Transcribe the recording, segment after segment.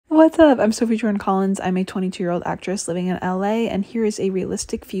What's up? I'm Sophie Jordan Collins. I'm a 22-year-old actress living in LA, and here is a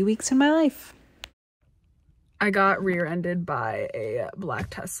realistic few weeks in my life. I got rear-ended by a black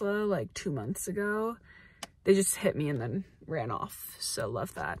Tesla like 2 months ago. They just hit me and then ran off, so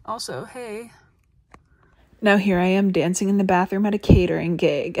love that. Also, hey. Now here I am dancing in the bathroom at a catering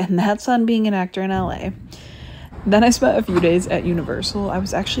gig, and that's on being an actor in LA. Then I spent a few days at Universal. I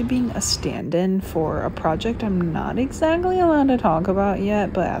was actually being a stand-in for a project I'm not exactly allowed to talk about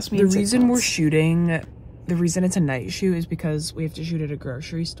yet, but ask me in 6 months. The reason we're shooting, the reason it's a night shoot is because we have to shoot at a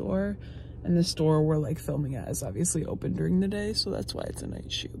grocery store, and the store we're like filming at is obviously open during the day, so that's why it's a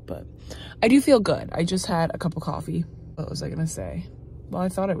night shoot. But I do feel good. I just had a cup of coffee. What was I gonna say? Well, I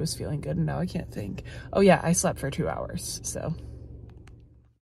thought I was feeling good, and now I can't think. Oh yeah, I slept for 2 hours, so.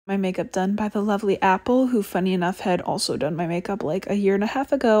 My makeup done by the lovely Apple, who funny enough had also done my makeup like a year and a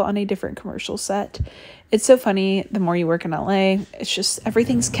half ago on a different commercial set. It's so funny, the more you work in LA, it's just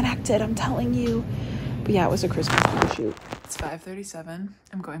everything's connected, I'm telling you. But yeah, it was a Christmas photo shoot. It's 5:37.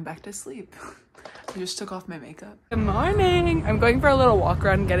 I'm going back to sleep. I just took off my makeup. Good morning! I'm going for a little walk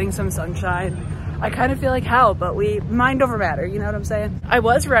around, getting some sunshine. I kind of feel like hell, but we mind over matter, you know what I'm saying? I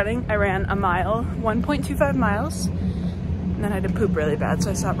was running. I ran a mile, 1.25 miles. And then I had to poop really bad,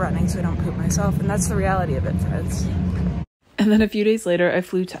 so I stopped running so I don't poop myself, and that's the reality of it, friends. And then a few days later, I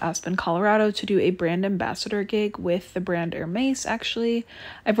flew to Aspen, Colorado to do a brand ambassador gig with the brand Hermes, actually.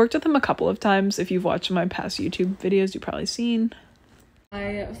 I've worked with them a couple of times. If you've watched my past YouTube videos, you've probably seen.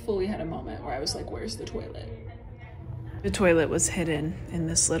 I fully had a moment where I was like, where's the toilet? The toilet was hidden in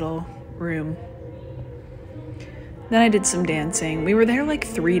this little room. Then I did some dancing. We were there like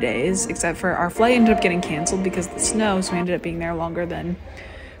 3 days, except for our flight ended up getting canceled because of the snow, so we ended up being there longer than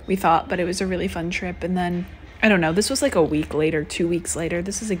we thought, but it was a really fun trip. And then, I don't know, this was like a week later, 2 weeks later.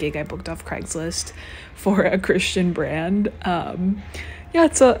 This is a gig I booked off Craigslist for a Christian brand. Yeah,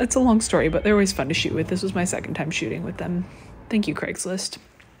 it's a long story, but they're always fun to shoot with. This was my second time shooting with them. Thank you, Craigslist.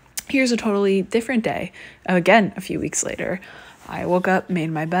 Here's a totally different day. Again, a few weeks later. I woke up,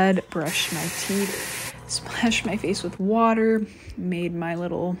 made my bed, brushed my teeth, splashed my face with water, made my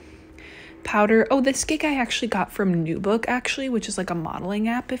little powder. Oh, this gig I actually got from New Book, actually, which is like a modeling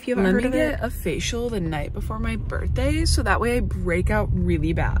app, if you haven't heard of it. Let me get a facial the night before my birthday, so that way I break out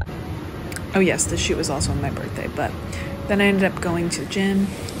really bad. Oh yes, this shoot was also on my birthday, but then I ended up going to the gym,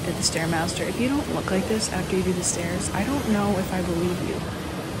 did the Stairmaster. If you don't look like this after you do the stairs, I don't know if I believe you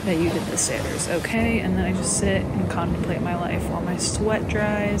that you did the stairs, okay? And then I just sit and contemplate my life while my sweat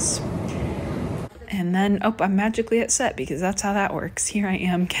dries. And then, oh, I'm magically at set because that's how that works. Here I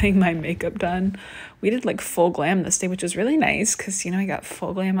am getting my makeup done. We did like full glam this day, which was really nice because, you know, I got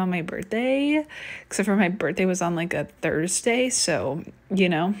full glam on my birthday. Except for my birthday was on like a Thursday. So, you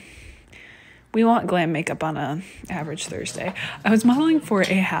know, we want glam makeup on a average Thursday. I was modeling for a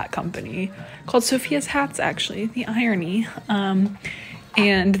hat company called Sophia's Hats, actually. The irony.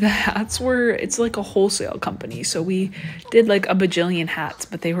 And the hats were, it's like a wholesale company, so we did like a bajillion hats,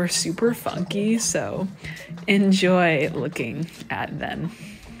 but they were super funky, so enjoy looking at them.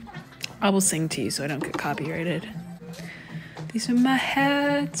 I will sing to you so I don't get copyrighted. These are my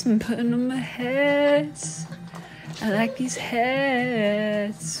hats, I'm putting on my hats. I like these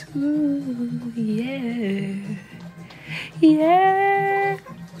hats. Ooh, yeah. Yeah.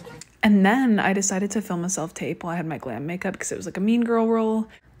 And then I decided to film a self-tape while I had my glam makeup because it was like a mean girl role.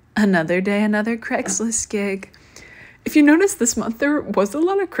 Another day, another Craigslist gig. If you notice this month, there was a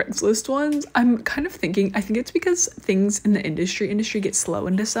lot of Craigslist ones. I'm kind of thinking, I think it's because things in the industry get slow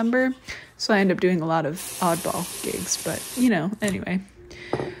in December. So I end up doing a lot of oddball gigs, but you know, anyway.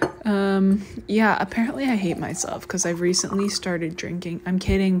 Yeah, apparently I hate myself because I've recently started drinking. I'm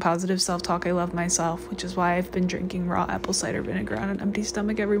kidding, positive self-talk, I love myself, which is why I've been drinking raw apple cider vinegar on an empty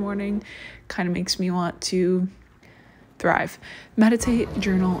stomach every morning. Kind of makes me want to thrive. Meditate,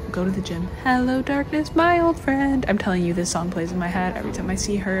 journal, go to the gym. Hello, darkness, my old friend. I'm telling you, this song plays in my head every time I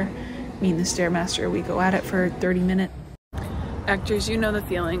see her. Me and the Stairmaster, we go at it for 30 minutes. Actors, you know the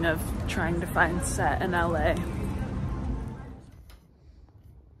feeling of trying to find set in LA.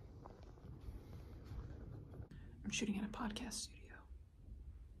 I'm shooting in a podcast studio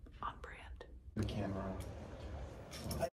on brand. The camera.